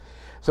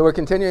So we're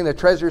continuing the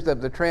Treasures of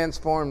the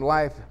Transformed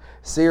Life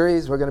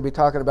series. We're going to be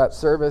talking about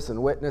service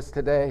and witness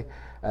today.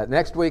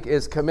 Next week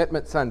is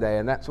Commitment Sunday,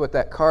 and that's what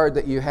that card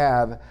that you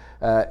have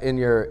in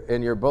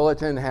your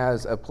bulletin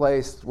has a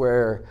place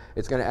where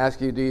it's going to ask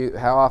you,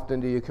 how often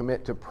do you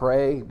commit to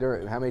pray?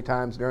 How many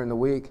times during the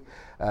week?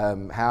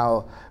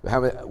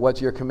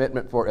 What's your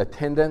commitment for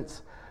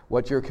attendance?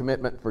 What's your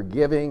commitment for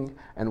giving?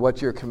 And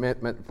what's your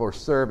commitment for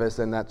service?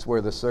 And that's where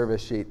the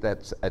service sheet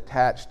that's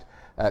attached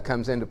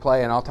comes into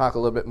play, and I'll talk a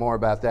little bit more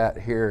about that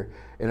here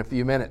in a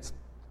few minutes.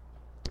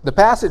 The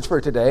passage for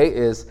today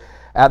is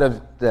out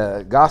of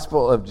the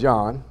Gospel of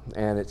John,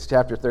 and it's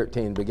chapter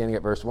 13, beginning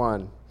at verse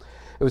 1.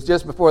 It was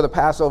just before the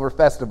Passover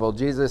festival.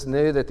 Jesus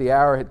knew that the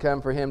hour had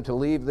come for him to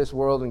leave this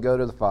world and go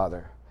to the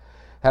Father.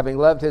 Having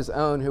loved his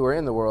own who were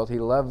in the world, he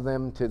loved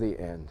them to the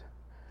end.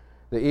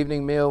 The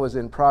evening meal was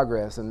in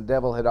progress, and the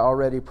devil had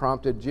already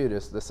prompted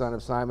Judas, the son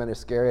of Simon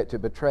Iscariot, to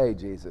betray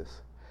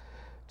Jesus.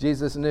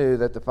 Jesus knew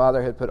that the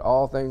Father had put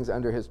all things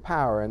under his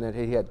power and that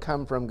he had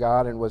come from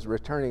God and was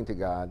returning to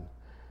God.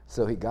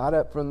 So he got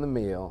up from the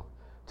meal,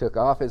 took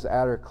off his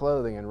outer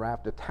clothing, and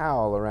wrapped a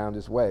towel around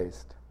his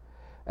waist.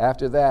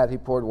 After that, he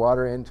poured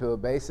water into a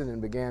basin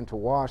and began to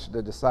wash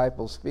the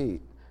disciples'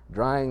 feet,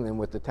 drying them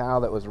with the towel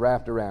that was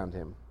wrapped around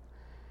him.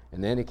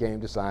 And then he came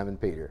to Simon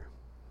Peter.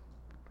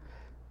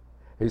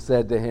 He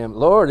said to him,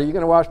 "Lord, are you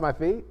going to wash my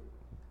feet?"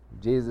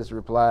 Jesus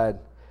replied,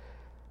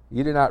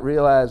 "You do not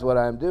realize what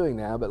I am doing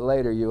now, but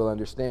later you will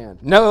understand."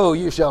 "No,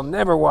 you shall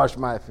never wash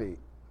my feet,"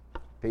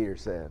 Peter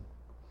said.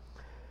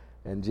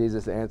 And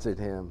Jesus answered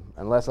him,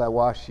 "Unless I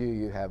wash you,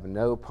 you have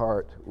no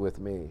part with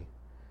me."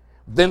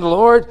 "Then,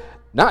 Lord,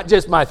 not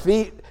just my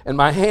feet and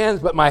my hands,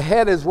 but my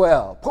head as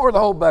well. Pour the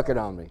whole bucket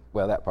on me."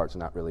 Well, that part's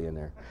not really in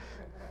there.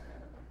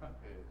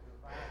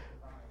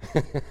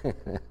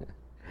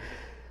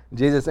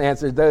 Jesus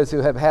answered, "Those who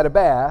have had a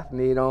bath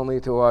need only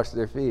to wash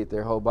their feet.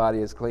 Their whole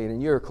body is clean, and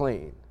you're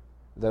clean,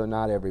 though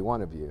not every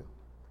one of you."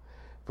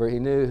 For he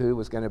knew who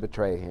was going to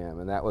betray him,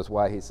 and that was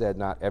why he said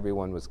not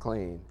everyone was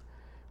clean.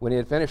 When he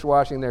had finished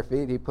washing their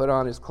feet, he put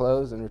on his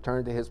clothes and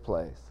returned to his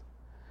place.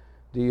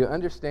 "Do you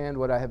understand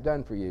what I have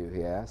done for you?"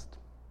 he asked.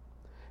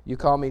 "You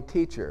call me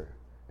teacher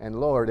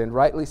and Lord, and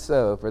rightly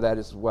so, for that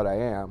is what I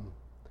am.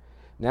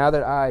 Now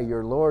that I,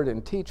 your Lord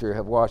and teacher,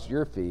 have washed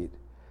your feet,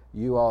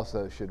 you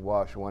also should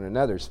wash one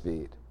another's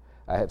feet.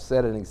 I have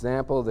set an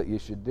example that you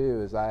should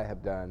do as I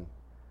have done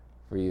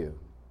for you."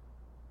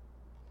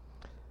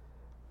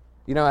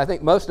 You know, I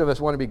think most of us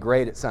want to be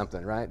great at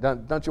something, right?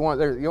 Don't you want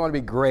to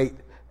be great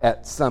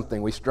at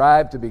something? We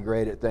strive to be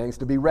great at things,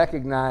 to be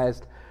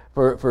recognized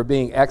for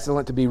being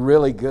excellent, to be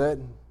really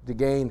good, to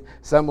gain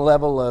some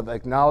level of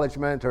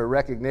acknowledgement or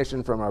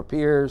recognition from our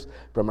peers,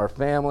 from our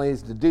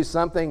families, to do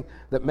something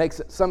that makes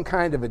some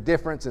kind of a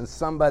difference in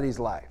somebody's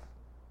life.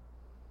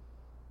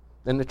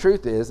 And the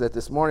truth is that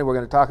this morning we're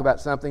going to talk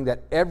about something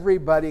that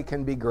everybody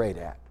can be great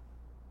at.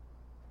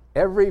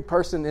 Every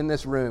person in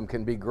this room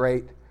can be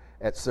great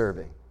at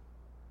serving.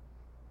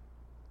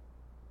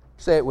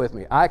 Say it with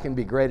me. I can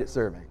be great at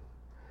serving.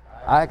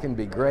 I can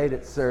be great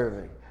at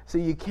serving. See,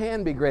 you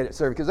can be great at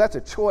serving because that's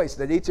a choice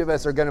that each of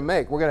us are going to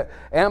make.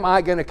 Am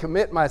I going to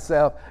commit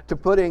myself to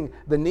putting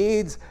the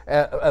needs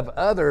of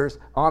others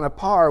on a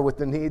par with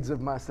the needs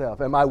of myself?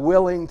 Am I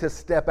willing to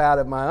step out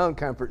of my own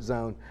comfort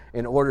zone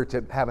in order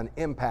to have an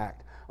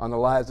impact on the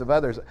lives of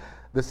others?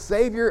 The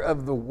Savior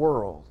of the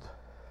world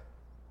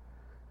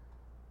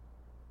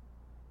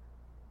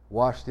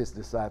washed his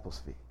disciples'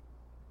 feet.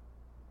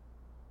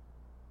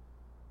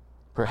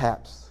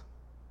 Perhaps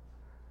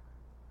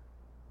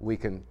we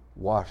can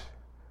wash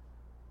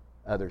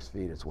others'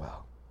 feet as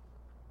well.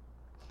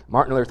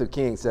 Martin Luther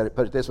King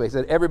put it this way. He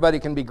said, "Everybody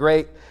can be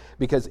great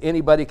because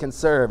anybody can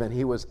serve." And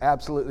he was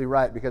absolutely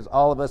right, because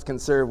all of us can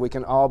serve. We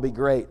can all be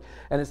great.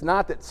 And it's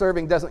not that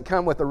serving doesn't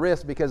come with a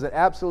risk, because it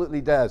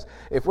absolutely does.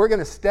 If we're going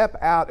to step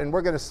out and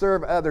we're going to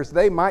serve others,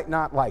 they might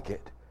not like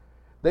it.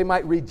 They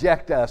might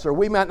reject us, or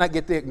we might not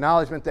get the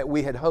acknowledgement that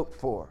we had hoped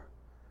for.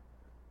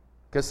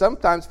 Because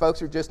sometimes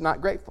folks are just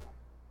not grateful.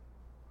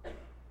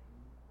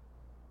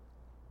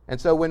 And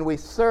so when we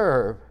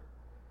serve,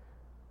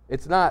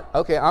 it's not,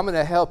 okay, I'm going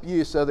to help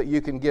you so that you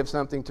can give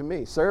something to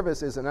me.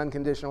 Service is an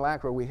unconditional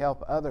act where we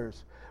help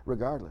others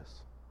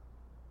regardless.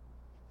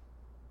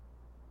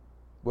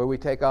 Where we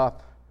take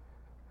off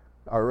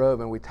our robe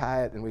and we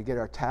tie it and we get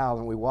our towel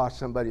and we wash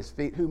somebody's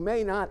feet who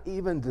may not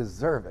even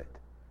deserve it,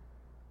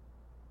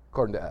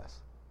 according to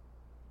us.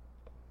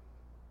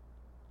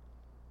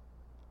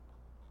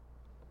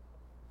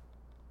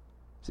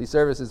 See,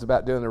 service is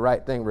about doing the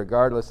right thing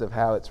regardless of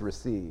how it's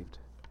received.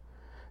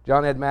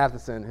 John Ed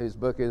Matheson, whose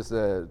book is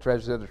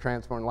Treasures of the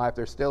Transformed Life,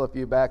 there's still a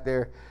few back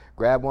there.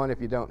 Grab one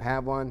if you don't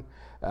have one.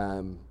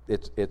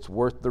 It's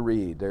worth the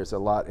read. There's a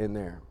lot in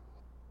there.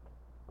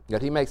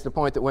 But he makes the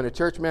point that when a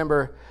church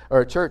member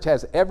or a church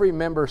has every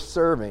member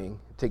serving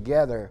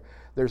together,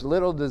 there's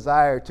little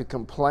desire to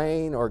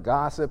complain or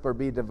gossip or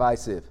be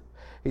divisive.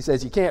 He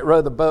says you can't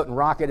row the boat and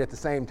rock it at the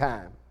same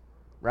time.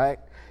 right?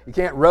 You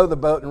can't row the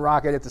boat and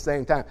rock it at the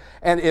same time.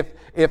 And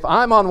if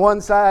I'm on one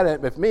side,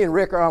 and if me and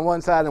Rick are on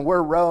one side and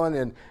we're rowing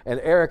and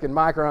Eric and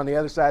Mike are on the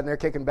other side and they're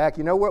kicking back,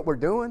 you know what we're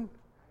doing?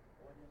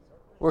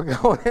 We're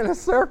going in a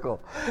circle.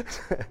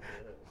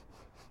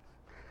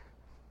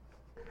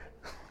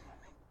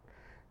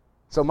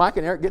 So Mike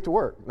and Eric get to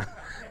work.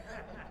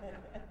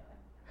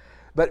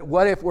 But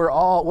what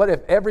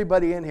if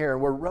everybody in here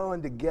and we're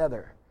rowing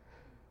together?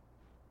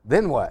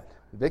 Then what?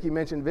 Vicki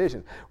mentioned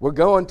vision.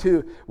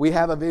 We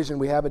have a vision,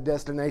 we have a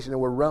destination,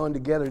 and we're rowing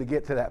together to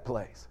get to that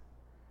place.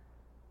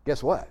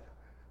 Guess what?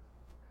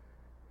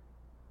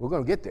 We're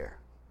going to get there.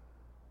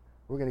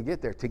 We're going to get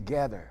there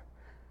together,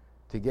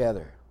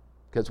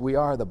 because we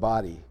are the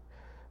body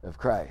of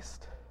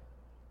Christ.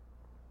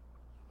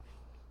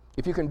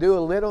 If you can do a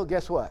little,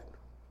 guess what?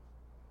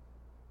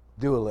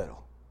 Do a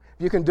little.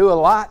 If you can do a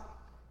lot,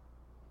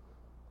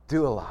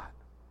 do a lot.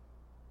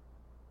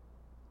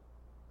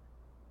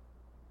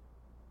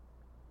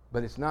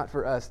 But it's not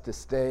for us to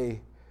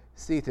stay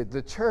seated.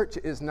 The church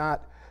is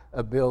not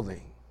a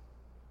building.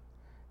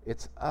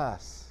 It's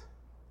us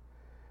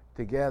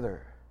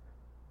together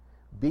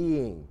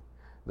being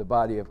the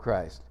body of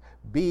Christ,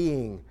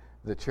 being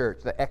the church.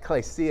 The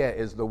ecclesia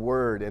is the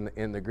word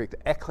in the Greek.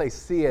 The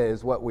ecclesia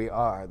is what we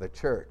are, the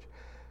church.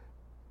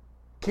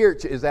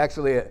 Kirch is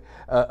actually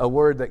a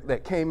word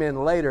that came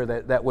in later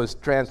that was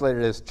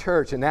translated as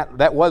church, and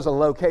that was a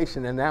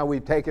location, and now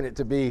we've taken it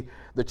to be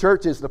the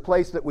church is the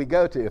place that we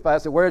go to. If I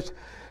said,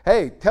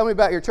 hey, tell me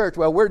about your church.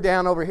 Well, we're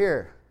down over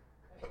here.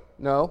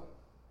 No.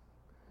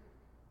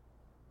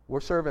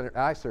 We're serving,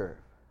 I serve.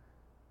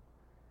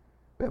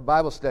 We have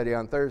Bible study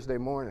on Thursday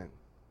morning.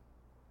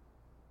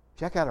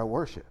 Check out our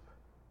worship.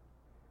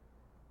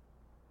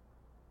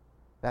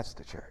 That's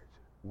the church.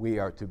 We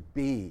are to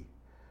be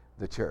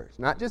the church.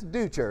 Not just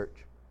do church,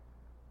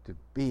 to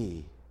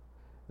be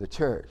the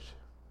church.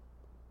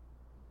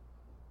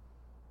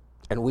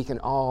 And we can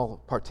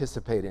all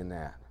participate in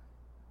that.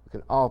 We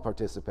can all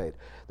participate.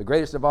 The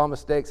greatest of all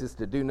mistakes is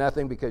to do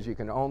nothing because you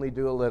can only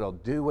do a little.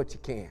 Do what you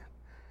can.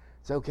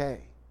 It's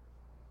okay.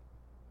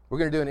 We're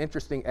going to do an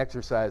interesting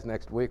exercise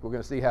next week. We're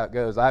going to see how it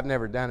goes. I've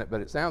never done it,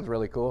 but it sounds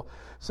really cool.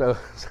 So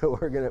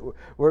we're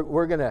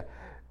going to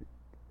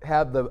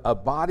have the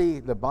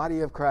body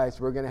of Christ.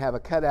 We're going to have a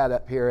cutout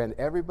up here, and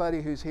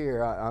everybody who's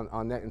here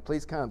on that, and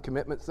please come.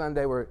 Commitment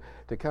Sunday, we're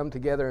to come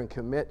together and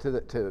commit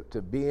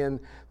to being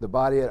the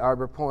body at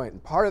Arbor Point.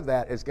 And part of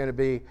that is going to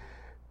be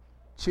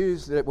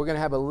we're going to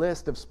have a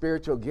list of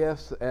spiritual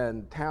gifts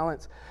and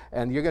talents,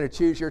 and you're going to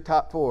choose your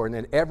top 4, and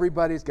then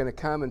everybody's going to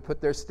come and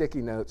put their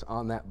sticky notes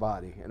on that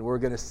body, and we're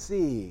going to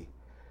see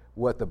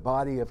what the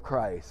body of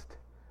Christ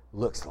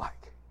looks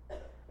like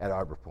at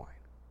Arbor Point.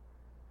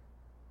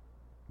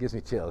 Gives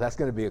me chills. That's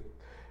going to be,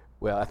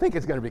 I think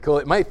it's going to be cool.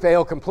 It may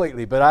fail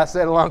completely, but I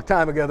said a long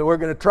time ago that we're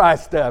going to try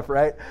stuff,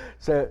 right?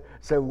 So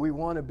we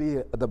want to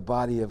be the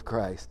body of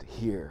Christ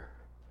here.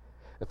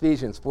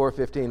 Ephesians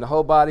 4:15, the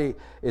whole body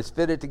is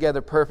fitted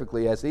together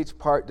perfectly. As each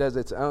part does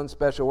its own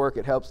special work,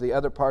 it helps the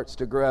other parts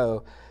to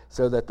grow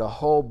so that the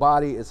whole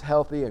body is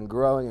healthy and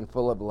growing and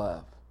full of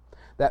love.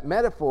 That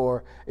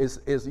metaphor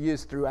is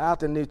used throughout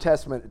the New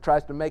Testament. It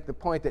tries to make the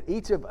point that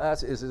each of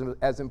us is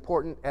as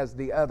important as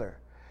the other.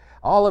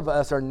 All of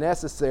us are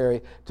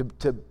necessary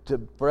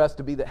for us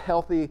to be the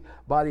healthy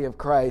body of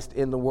Christ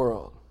in the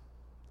world.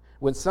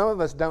 When some of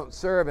us don't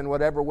serve in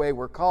whatever way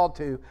we're called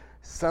to,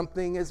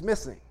 something is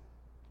missing.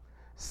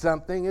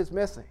 Something is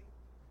missing.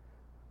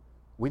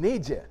 We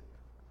need you.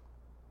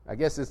 I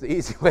guess it's the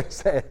easy way to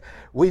say it.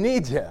 We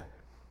need you.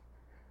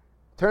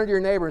 Turn to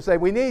your neighbor and say,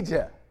 we need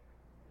you.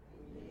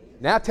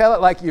 Now tell it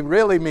like you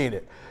really mean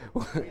it.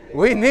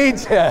 We need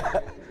you.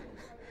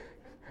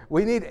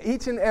 We need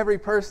each and every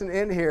person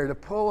in here to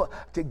pull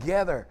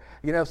together.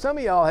 You know, some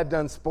of y'all have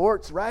done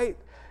sports, right?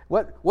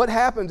 What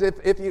happens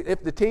if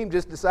the team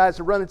just decides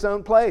to run its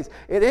own plays?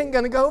 It ain't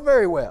going to go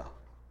very well.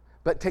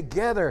 But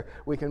together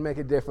we can make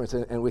a difference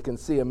and we can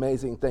see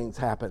amazing things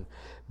happen.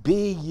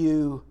 Be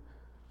you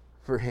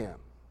for Him.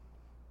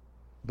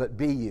 But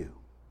be you.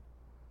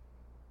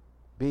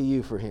 Be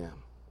you for Him.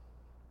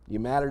 You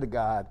matter to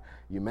God.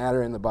 You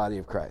matter in the body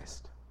of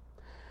Christ.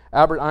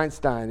 Albert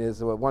Einstein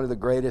is one of the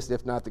greatest,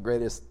 if not the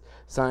greatest,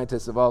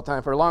 scientists of all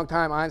time. For a long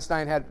time,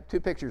 Einstein had 2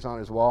 pictures on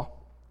his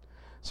wall,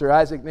 Sir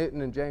Isaac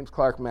Newton and James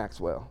Clerk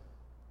Maxwell.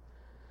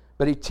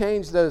 But he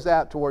changed those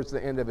out towards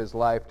the end of his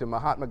life to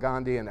Mahatma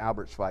Gandhi and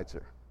Albert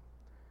Schweitzer,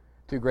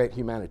 2 great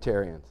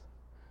humanitarians.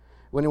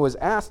 When he was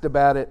asked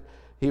about it,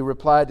 he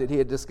replied that he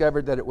had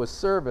discovered that it was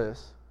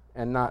service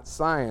and not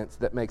science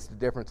that makes the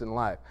difference in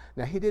life.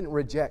 Now, he didn't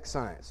reject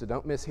science, so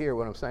don't mishear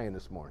what I'm saying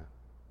this morning.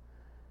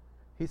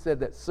 He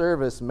said that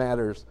service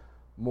matters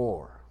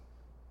more.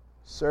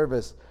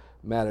 Service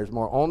matters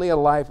more. Only a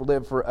life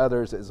lived for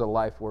others is a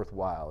life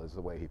worthwhile, is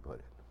the way he put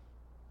it.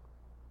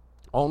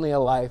 Only a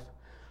life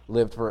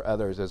lived for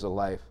others is a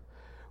life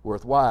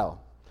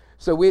worthwhile.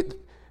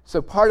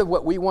 So part of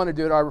what we want to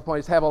do at Arbor Point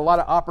is have a lot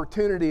of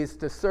opportunities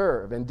to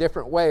serve in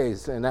different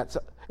ways, and that's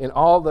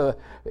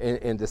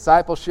in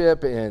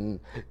discipleship, in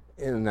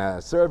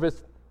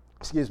service,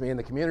 in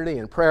the community,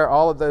 in prayer,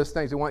 all of those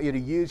things. We want you to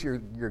use your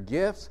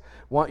gifts,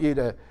 want you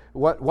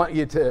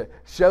to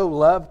show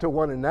love to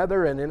one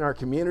another and in our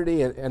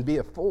community and be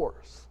a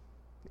force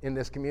in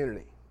this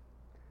community.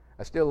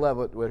 I still love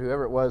what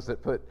whoever it was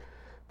that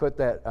put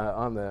that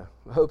on the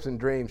hopes and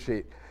dreams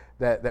sheet,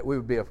 that we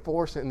would be a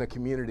force in the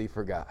community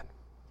for God.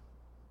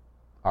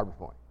 Arbor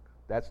Point.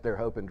 That's their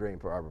hope and dream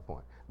for Arbor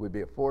Point. We'd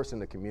be a force in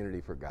the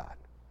community for God.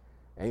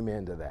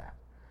 Amen to that.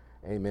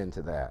 Amen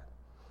to that.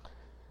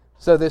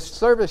 So this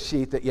service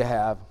sheet that you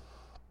have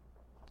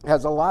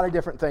has a lot of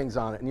different things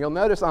on it. And you'll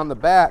notice on the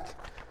back,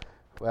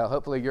 well,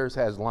 hopefully yours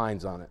has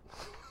lines on it.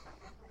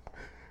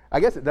 I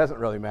guess it doesn't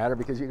really matter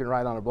because you can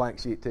write on a blank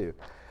sheet too.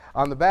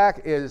 On the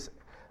back is,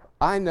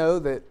 I know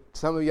that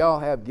some of y'all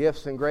have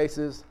gifts and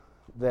graces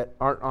that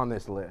aren't on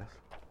this list.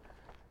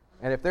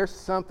 And if there's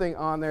something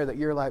on there that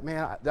you're like,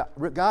 man,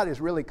 God is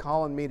really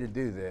calling me to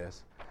do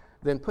this,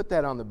 then put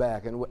that on the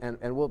back, and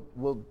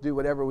we'll do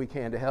whatever we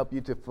can to help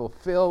you to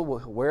fulfill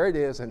where it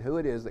is and who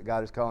it is that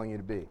God is calling you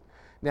to be.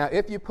 Now,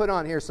 if you put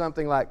on here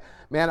something like,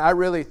 man, I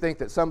really think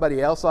that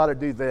somebody else ought to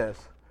do this,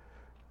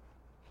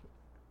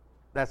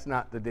 that's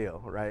not the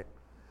deal, right?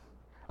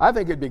 I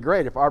think it'd be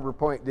great if Arbor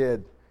Point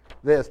did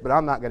this, but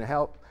I'm not going to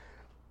help.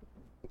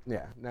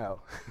 Yeah,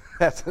 no.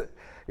 That's,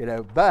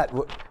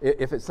 but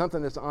if it's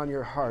something that's on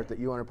your heart that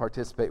you want to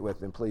participate with,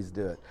 then please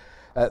do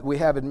it. We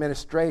have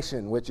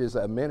administration, which is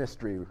a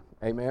ministry.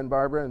 Amen,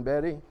 Barbara and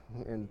Betty?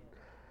 And,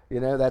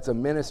 that's a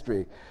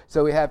ministry.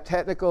 So we have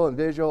technical and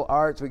visual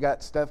arts. We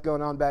got stuff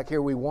going on back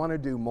here. We want to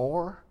do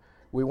more.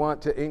 We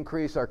want to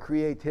increase our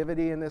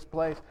creativity in this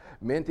place.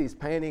 Minty's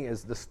painting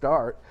is the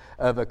start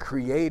of a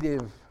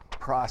creative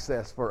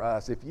process for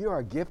us. If you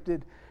are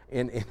gifted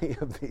in any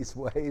of these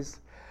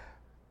ways,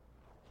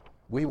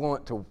 we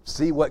want to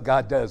see what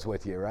God does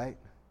with you, right?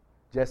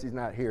 Jesse's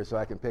not here, so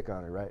I can pick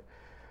on her, right?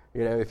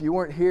 If you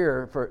weren't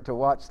here to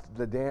watch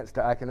the dance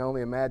to I Can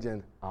Only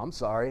Imagine, I'm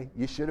sorry,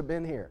 you should have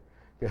been here.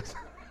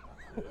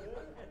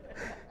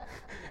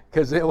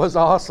 Because it was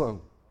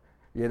awesome,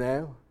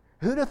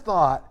 Who'd have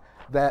thought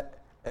that?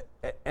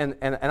 And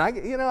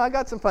I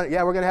got some fun.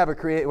 Yeah, we're gonna have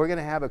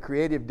a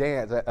creative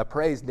dance, a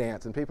praise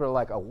dance, and people are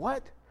like, a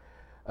what?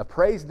 A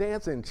praise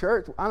dance in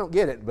church? I don't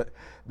get it, but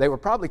they were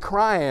probably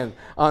crying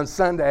on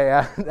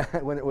Sunday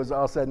when it was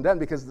all said and done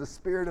because the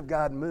Spirit of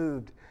God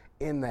moved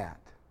in that.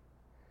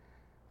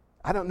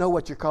 I don't know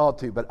what you're called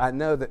to, but I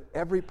know that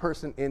every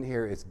person in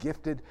here is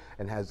gifted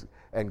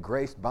and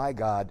graced by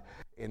God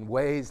in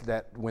ways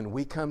that when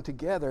we come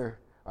together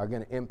are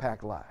going to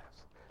impact lives.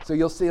 So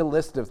you'll see a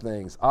list of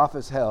things.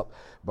 Office help.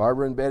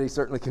 Barbara and Betty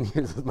certainly can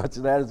use as much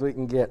of that as we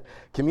can get.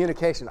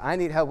 Communication. I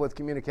need help with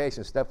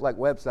communication, stuff like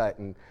website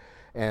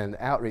and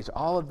outreach,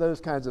 all of those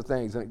kinds of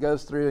things. And it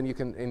goes through and you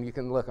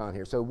can look on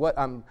here. So what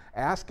I'm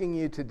asking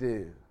you to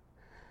do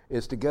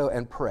is to go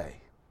and pray.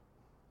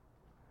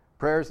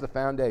 Prayer is the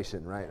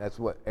foundation, right? That's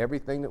what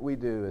everything that we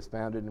do is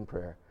founded in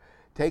prayer.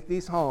 Take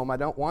these home. I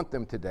don't want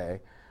them today.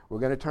 We're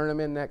going to turn them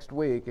in next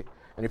week.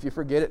 And if you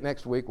forget it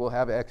next week, we'll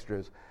have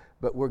extras.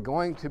 But we're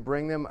going to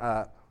bring them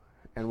up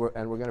and we're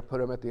going to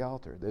put them at the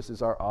altar. This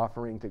is our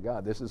offering to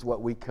God. This is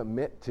what we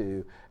commit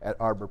to at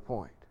Arbor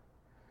Point.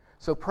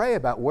 So pray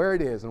about where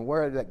it is and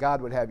where that God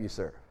would have you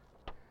serve.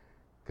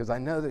 Because I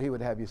know that He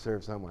would have you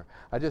serve somewhere.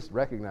 I just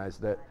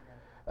recognized that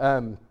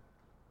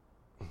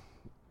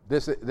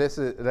this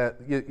is that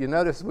you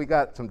notice we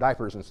got some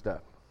diapers and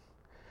stuff.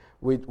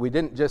 We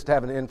didn't just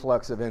have an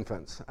influx of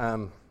infants.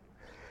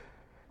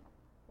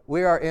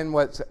 We are in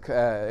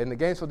in the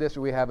Gainesville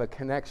district. We have a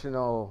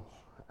connectional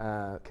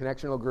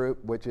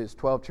group, which is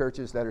 12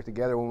 churches that are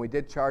together. When we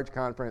did Charge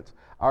Conference,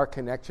 our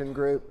connection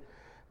group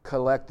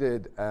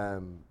collected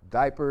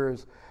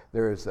diapers.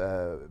 There's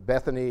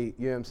Bethany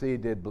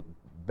UMC did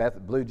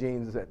blue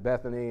jeans at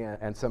Bethany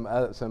and some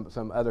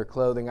other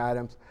clothing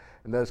items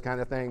and those kind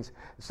of things.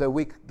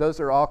 So those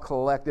are all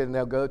collected and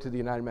they'll go to the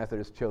United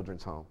Methodist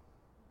Children's Home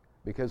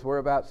because we're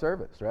about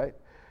service, right?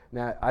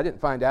 Now, I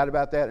didn't find out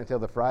about that until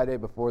the Friday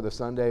before the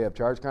Sunday of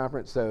Charge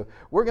Conference, so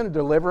we're going to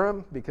deliver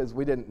them because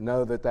we didn't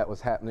know that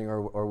was happening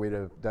or we'd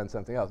have done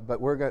something else. But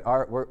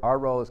our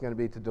role is going to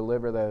be to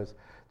deliver those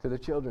to the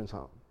Children's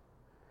Home.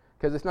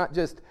 Because it's not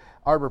just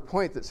Arbor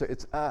Point,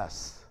 it's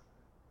us,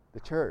 the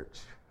church,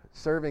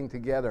 serving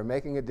together,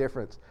 making a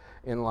difference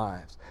in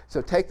lives.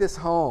 So take this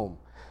home,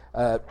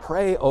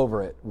 pray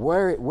over it.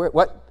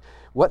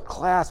 What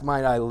class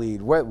might I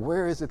lead?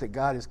 Where is it that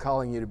God is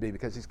calling you to be?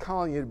 Because He's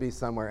calling you to be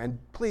somewhere. And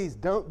please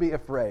don't be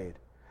afraid.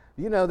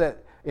 You know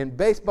that in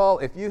baseball,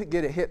 if you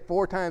get a hit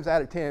 4 times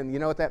out of 10, you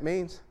know what that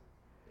means?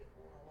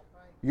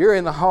 You're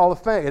in the Hall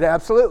of Fame. It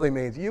absolutely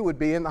means you would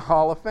be in the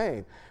Hall of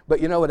Fame.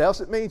 But you know what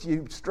else it means?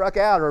 You struck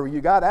out or you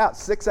got out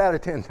 6 out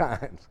of 10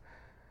 times.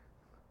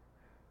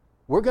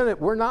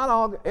 We're not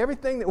all,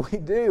 everything that we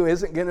do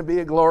isn't going to be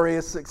a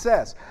glorious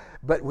success.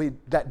 But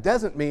that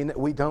doesn't mean that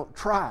we don't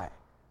try.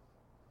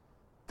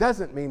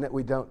 Doesn't mean that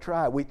we don't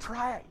try. We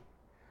try.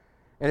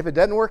 And if it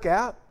doesn't work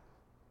out,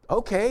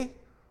 okay.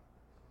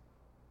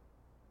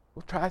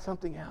 We'll try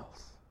something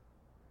else.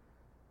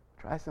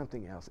 Try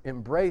something else.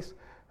 Embrace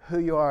who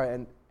you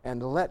are and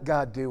to let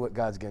God do what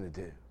God's going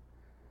to do.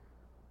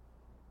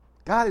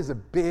 God is a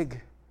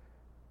big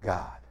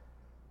God.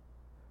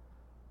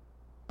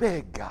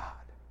 Big God.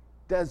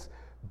 Does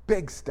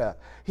big stuff.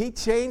 He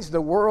changed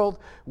the world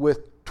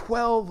with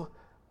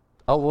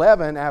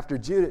 11 after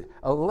Judah.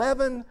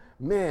 11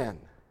 men.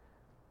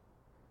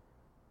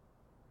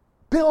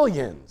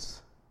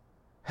 Billions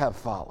have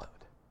followed.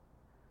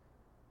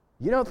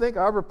 You don't think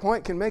Arbor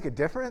Point can make a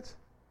difference?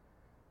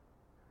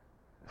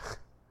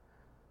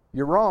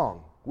 You're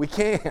wrong. We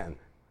can.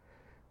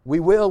 We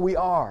will. We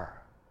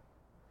are.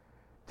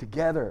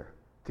 Together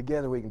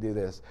we can do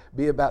this.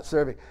 Be about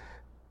serving.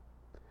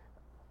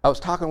 I was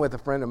talking with a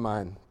friend of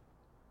mine,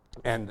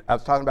 and I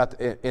was talking about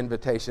the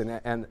invitation,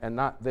 and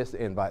not this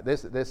invite.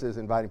 This is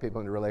inviting people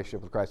into a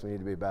relationship with Christ. We need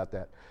to be about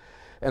that.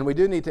 And we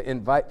do need to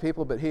invite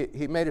people, but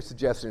he made a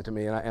suggestion to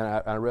me, and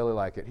I really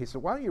like it. He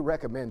said, why don't you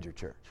recommend your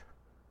church?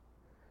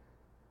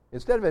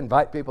 Instead of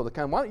invite people to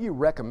come, why don't you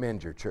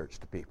recommend your church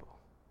to people?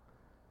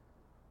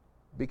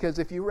 Because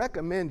if you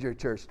recommend your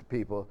church to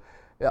people,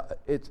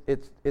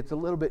 it's a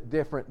little bit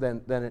different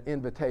than an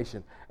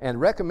invitation.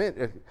 And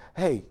recommend,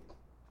 hey,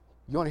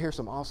 you want to hear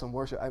some awesome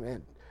worship? I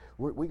mean,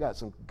 we got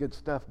some good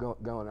stuff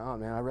going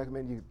on, man. I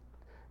recommend you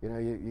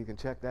can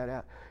check that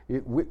out.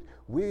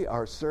 We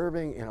are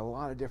serving in a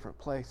lot of different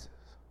places.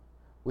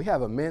 We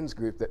have a men's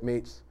group that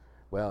meets,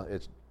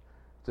 it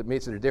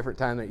meets at a different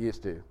time than it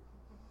used to.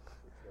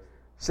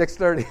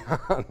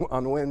 6:30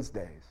 on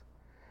Wednesdays.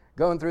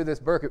 Going through this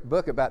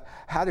book about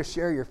how to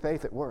share your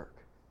faith at work.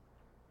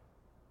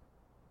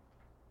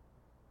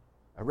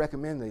 I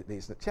recommend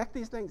these. Check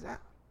these things out.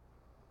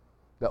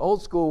 The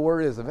old school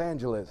word is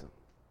evangelism.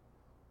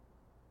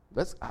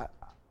 Let's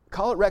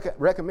call it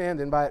recommend,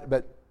 invite,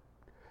 but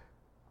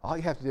all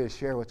you have to do is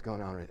share what's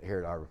going on here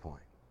at Arbor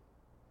Point.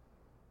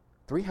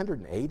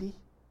 380?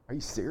 Are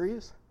you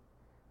serious?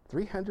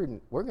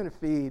 300. We're going to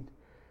feed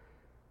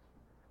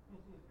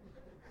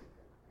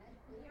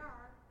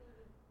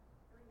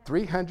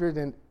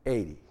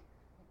 380.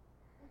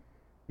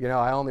 You know,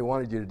 I only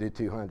wanted you to do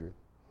 200.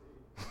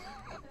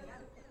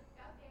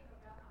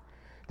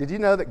 Did you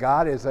know that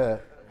God is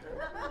a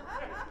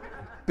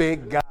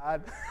big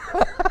God?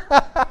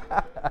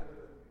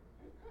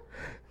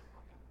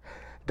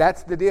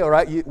 That's the deal,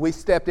 right? We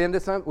stepped into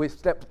something. We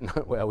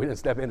didn't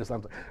step into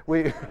something.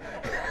 We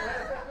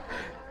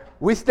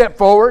stepped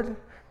forward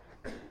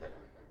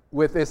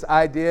with this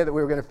idea that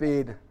we were going to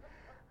feed.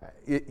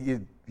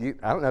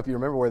 I don't know if you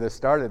remember where this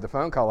started. The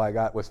phone call I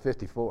got was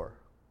 54.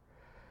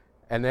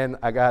 And then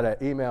I got an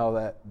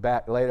email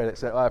back later that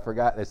said, I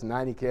forgot, it's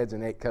 90 kids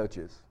and 8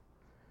 coaches.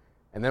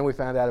 And then we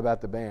found out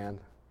about the band.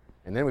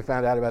 And then we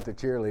found out about the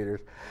cheerleaders.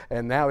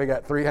 And now we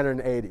got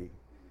 380.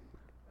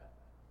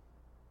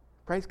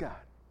 Praise God.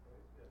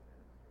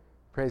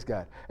 Praise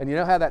God. And you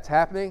know how that's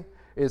happening?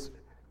 Is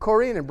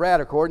Corrine and Brad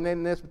are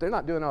coordinating this, but they're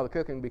not doing all the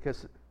cooking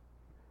because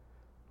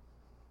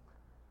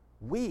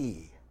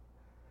we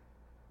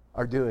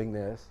are doing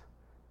this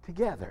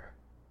together.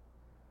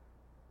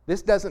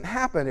 This doesn't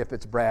happen if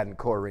it's Brad and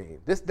Corrine.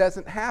 This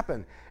doesn't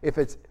happen if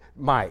it's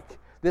Mike.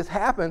 This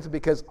happens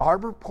because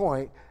Arbor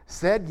Point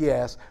said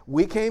yes.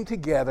 We came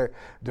together,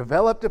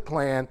 developed a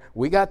plan.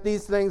 We got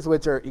these things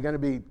which are going to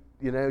be,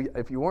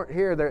 if you weren't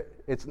here,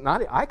 it's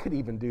not. I could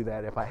even do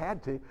that if I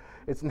had to.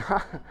 It's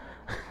not.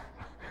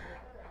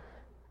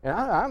 And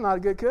I'm not a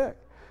good cook.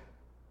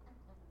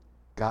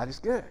 God is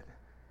good.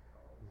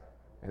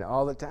 And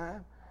all the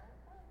time,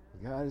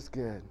 God is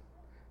good.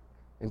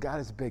 And God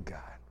is a big God.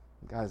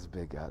 God is a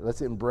big God.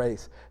 Let's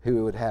embrace who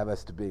He would have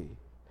us to be.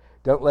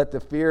 Don't let the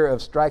fear of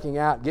striking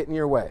out get in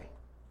your way.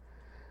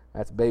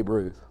 That's Babe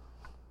Ruth.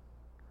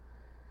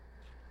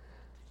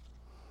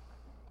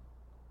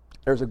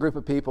 There's a group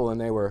of people,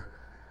 and they were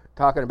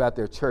talking about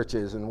their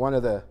churches, and one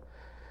of the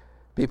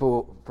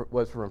people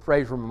was from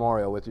Fraser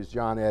Memorial, which is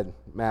John Ed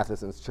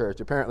Matheson's church.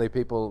 Apparently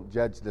people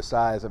judge the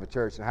size of a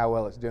church and how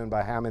well it's doing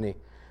by how many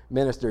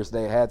ministers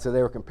they had, so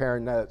they were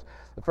comparing notes.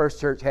 The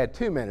first church had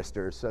 2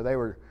 ministers, so they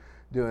were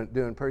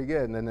doing pretty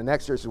good. And then the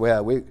next church said,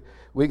 well,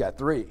 we got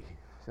 3.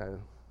 So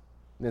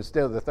then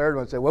still the third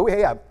one said, well, we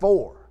have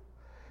 4.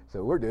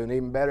 So we're doing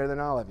even better than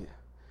all of you.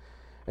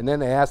 And then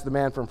they asked the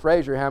man from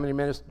Fraser how many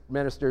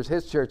ministers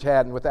his church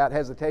had, and without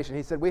hesitation,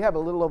 he said, we have a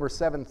little over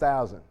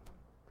 7,000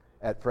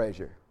 at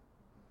Fraser.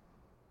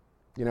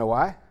 You know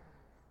why?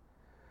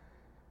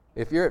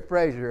 If you're at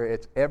Fraser,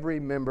 it's every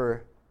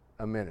member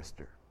a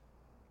minister.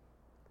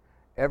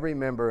 Every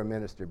member a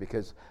minister,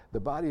 because the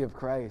body of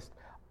Christ,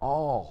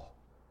 all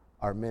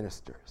are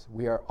ministers.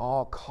 We are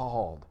all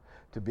called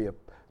to be a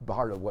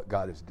part of what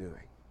God is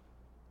doing.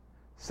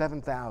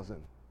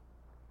 7,000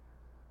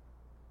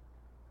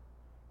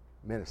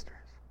 ministers.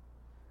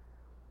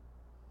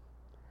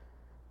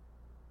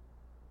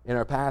 In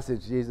our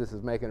passage, Jesus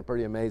is making a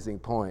pretty amazing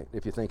point,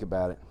 if you think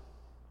about it.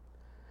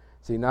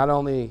 See, not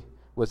only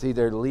was he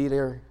their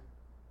leader,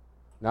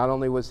 not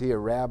only was he a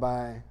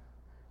rabbi,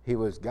 he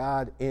was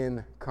God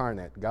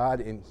incarnate,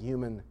 God in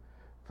human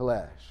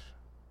flesh.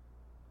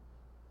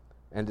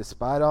 And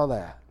despite all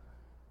that,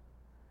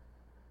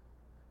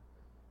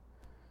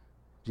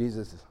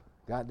 Jesus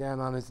got down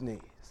on his knees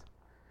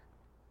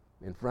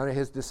in front of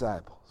his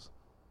disciples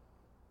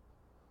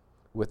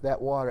with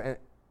that water. And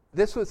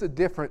this was a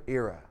different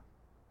era.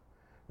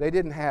 They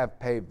didn't have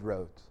paved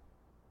roads.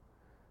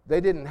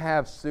 They didn't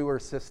have sewer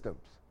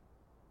systems.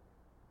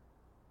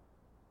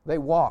 They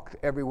walked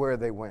everywhere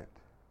they went.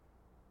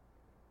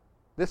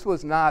 This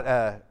was not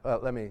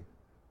let me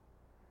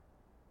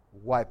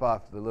wipe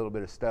off the little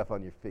bit of stuff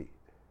on your feet.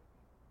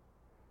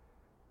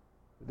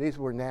 These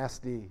were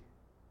nasty,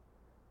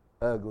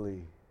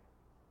 ugly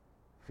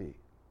feet.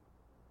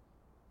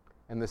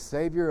 And the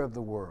Savior of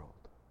the world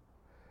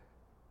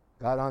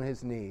got on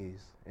his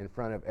knees in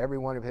front of every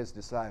one of his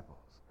disciples.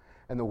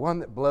 And the one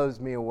that blows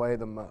me away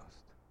the most,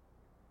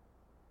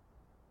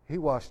 he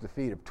washed the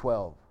feet of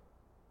 12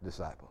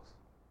 disciples.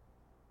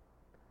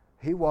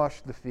 He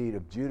washed the feet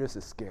of Judas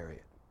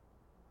Iscariot,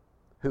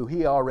 who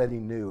he already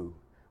knew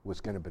was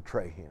going to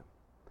betray him.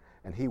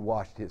 And he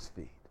washed his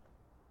feet.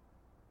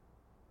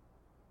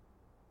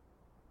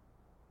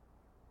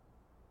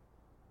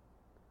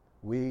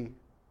 We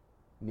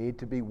need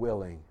to be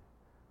willing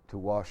to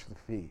wash the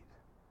feet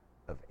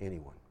of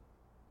anyone,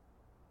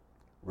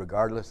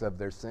 regardless of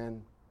their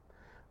sin,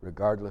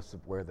 regardless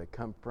of where they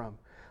come from,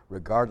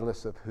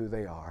 regardless of who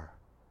they are.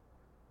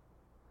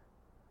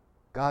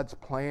 God's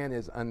plan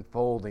is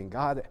unfolding.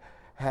 God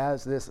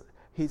has this,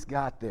 he's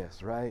got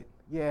this, right?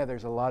 Yeah,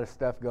 there's a lot of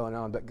stuff going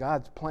on, but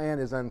God's plan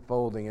is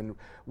unfolding, and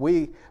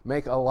we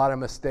make a lot of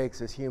mistakes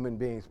as human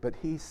beings, but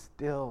he's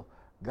still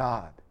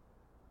God.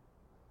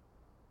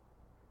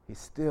 He's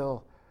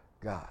still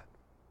God.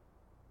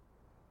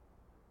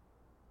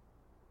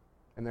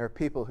 And there are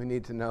people who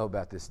need to know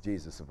about this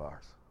Jesus of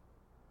ours.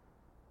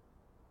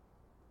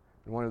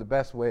 And one of the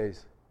best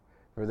ways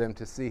for them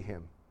to see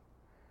him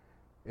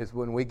is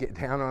when we get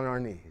down on our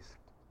knees,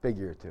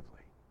 figuratively,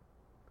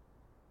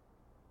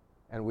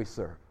 and we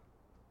serve.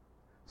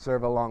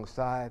 Serve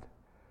alongside,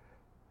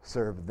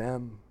 serve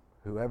them,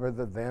 whoever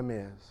the them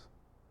is,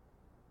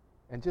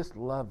 and just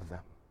love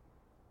them.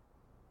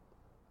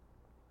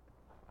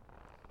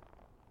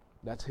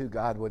 That's who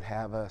God would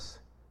have us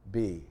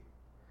be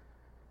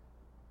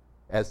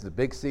as the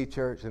Big C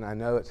Church, and I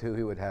know it's who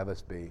he would have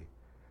us be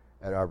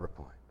at Arbor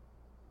Point.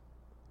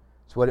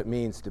 It's what it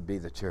means to be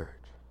the church.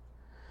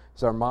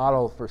 So our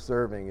model for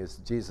serving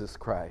is Jesus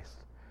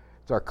Christ.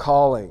 It's our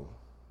calling.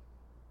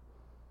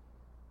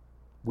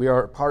 We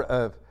are part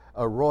of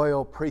a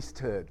royal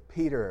priesthood.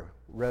 Peter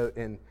wrote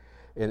in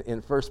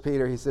 1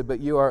 Peter, he said, but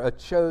you are a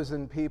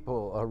chosen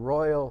people, a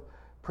royal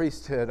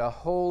priesthood, a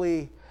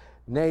holy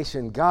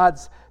nation,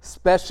 God's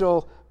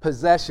special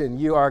possession.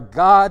 You are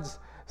God's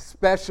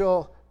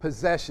special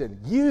possession.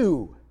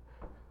 You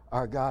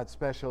are God's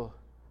special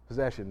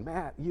possession.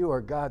 Matt, you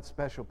are God's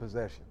special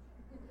possession.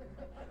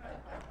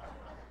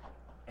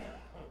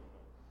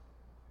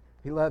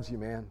 He loves you,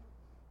 man.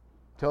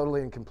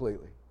 Totally and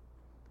completely.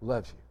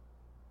 Loves you.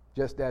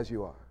 Just as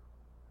you are.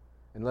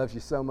 And loves you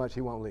so much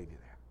he won't leave you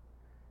there.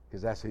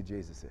 Because that's who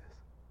Jesus is.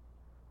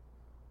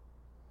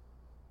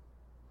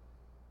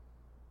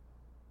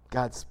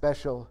 God's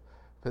special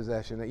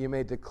possession, that you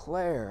may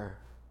declare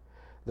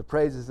the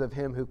praises of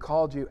him who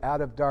called you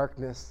out of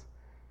darkness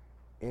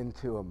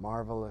into a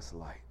marvelous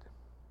light.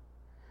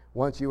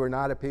 Once you were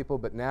not a people,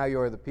 but now you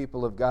are the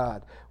people of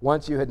God.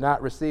 Once you had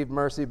not received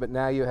mercy, but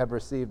now you have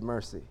received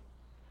mercy.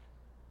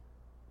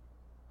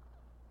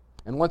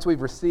 And once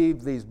we've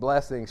received these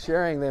blessings,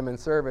 sharing them in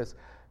service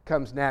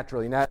comes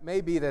naturally. Now, it may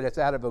be that it's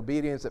out of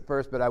obedience at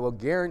first, but I will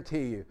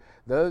guarantee you,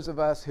 those of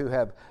us who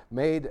have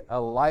made a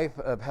life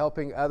of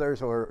helping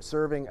others or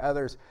serving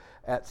others,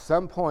 at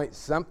some point,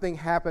 something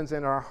happens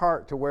in our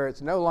heart to where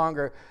it's no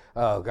longer,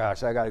 oh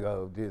gosh, I got to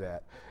go do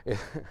that.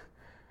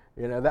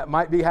 You know, that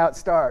might be how it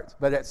starts,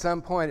 but at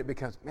some point it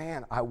becomes,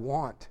 man, I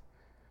want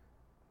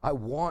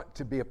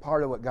to be a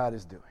part of what God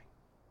is doing.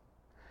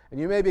 And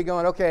you may be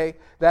going, okay,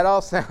 that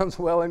all sounds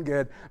well and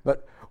good,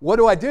 but what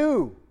do I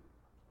do?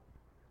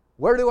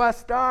 Where do I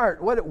start?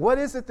 What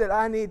is it that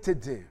I need to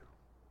do?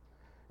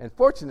 And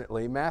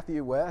fortunately,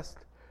 Matthew West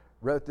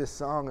wrote this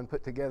song and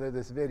put together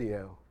this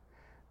video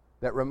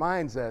that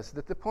reminds us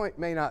that the point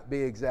may not be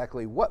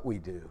exactly what we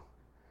do,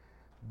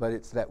 but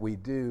it's that we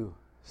do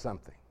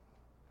something.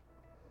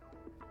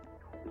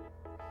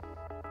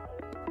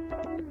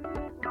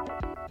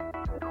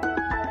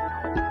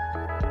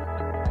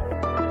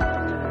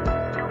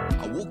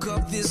 Woke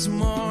up this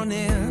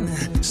morning,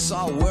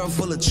 saw a world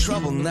full of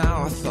trouble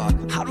now. I thought,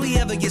 how'd we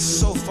ever get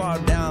so far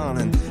down?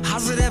 And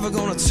how's it ever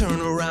gonna turn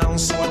around?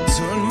 So I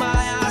turned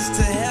my eyes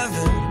to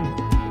heaven.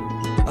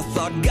 I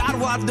thought, God,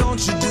 why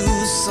don't you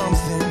do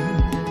something?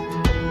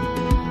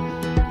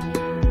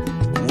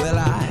 Well,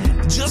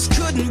 I just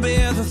couldn't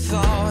bear the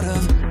thought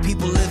of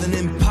people living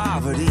in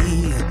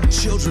poverty,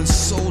 children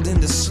sold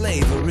into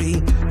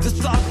slavery. The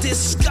thought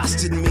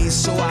disgusted me,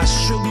 so I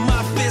shook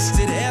my fist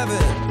at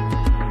heaven.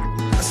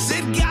 I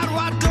said, God,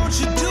 why don't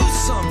you do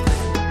something?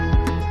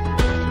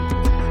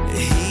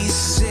 He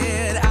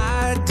said,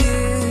 I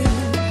did.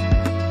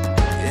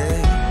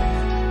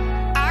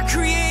 Yeah. I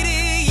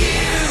created you.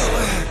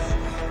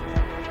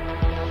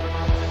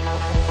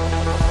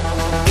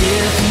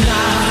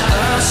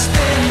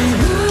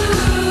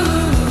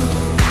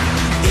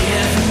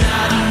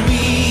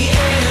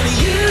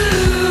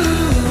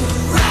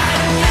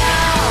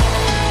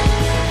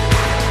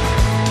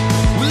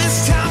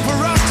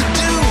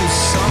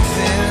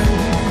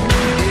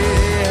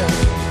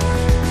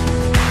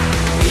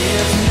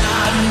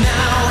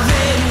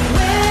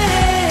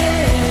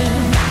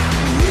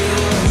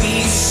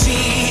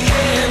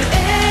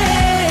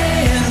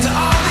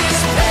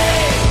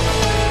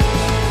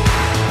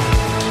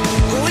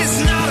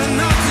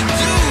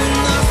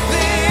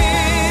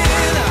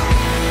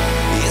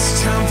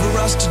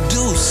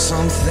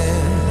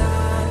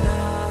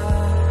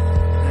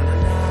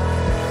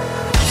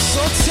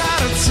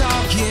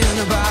 thinking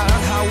about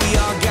how we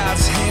are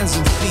God's hands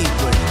and feet,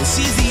 but it's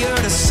easier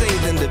to say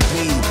than to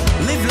be.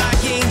 Live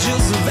like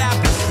angels of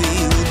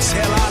apathy. We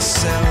tell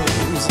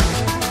ourselves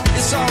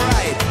it's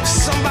alright,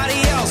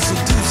 somebody else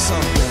will do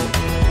something.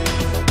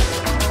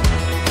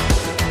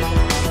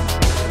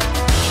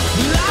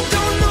 Well, I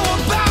don't know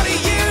about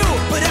you,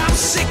 but I'm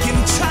sick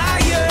and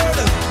tired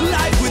of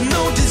life with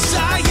no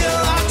desire.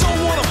 I don't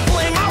want a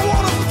flame, I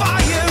want a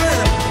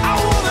fire. I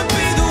want to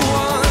be the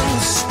one who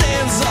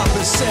stands up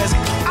and says,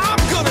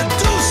 I'm gonna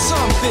do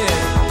something.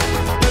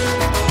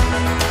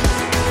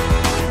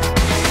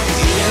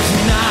 If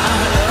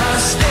not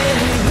us, then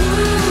who?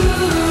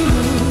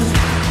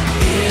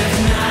 If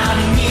not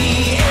me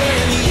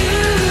and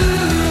you,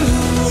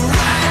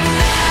 right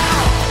now,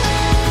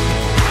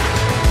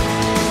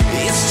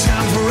 it's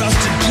time for us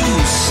to do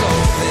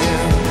something.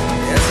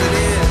 Yes, it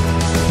is.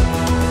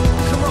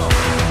 Come on.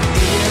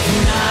 If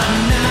not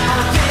now,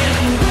 then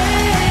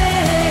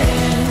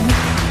when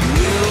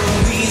will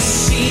we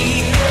see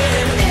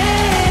an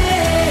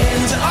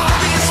end to all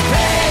this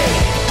pain?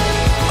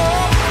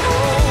 Oh,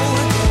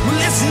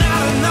 well, it's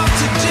not enough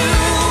to do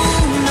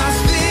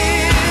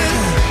nothing.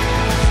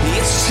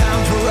 It's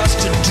time for us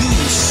to do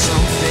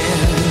something.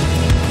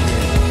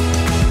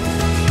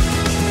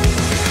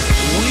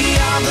 We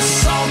are the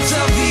salt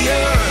of the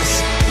earth.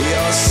 We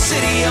are a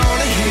city on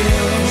a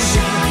hill.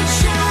 Shine,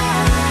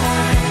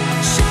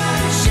 shine,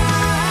 shine,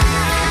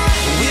 shine.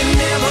 We're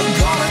never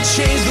gonna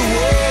change the